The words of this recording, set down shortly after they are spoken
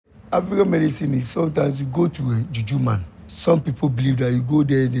African medicine is sometimes you go to a juju man. Some people believe that you go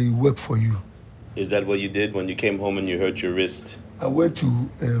there, they work for you. Is that what you did when you came home and you hurt your wrist? I went to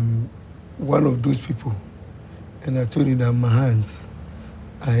one of those people and I told him that my hands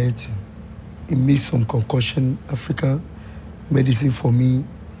are hurting. He made some concussion, African medicine for me.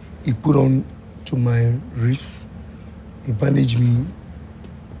 He put on to my ribs. He bandaged me,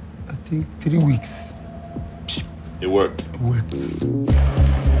 I think 3 weeks. It worked? It works.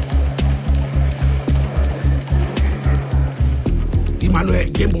 Emmanuel,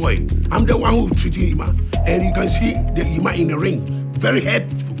 Gameboy, I'm the one who treated Ima. And you can see the Ima in the ring. Very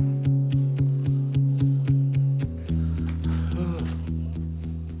helpful.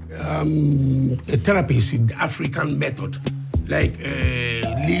 A therapist in the African method, like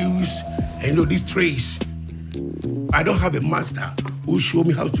leaves and these trays. I don't have a master who showed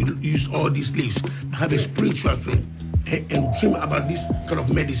me how to use all these leaves. I have a spiritual friend and dream about this kind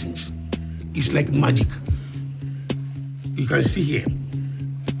of medicines. It's like magic. You can see here,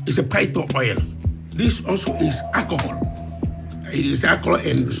 it's a python oil. This also is alcohol. It is alcohol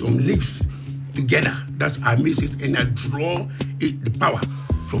and some leaves together. That's amazing, and I draw the power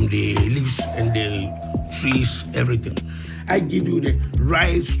from the leaves and the trees, everything. I give you the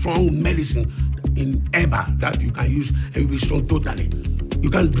right, strong medicine in herb that you can use and you'll be strong totally. You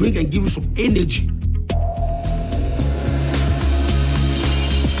can drink and give you some energy.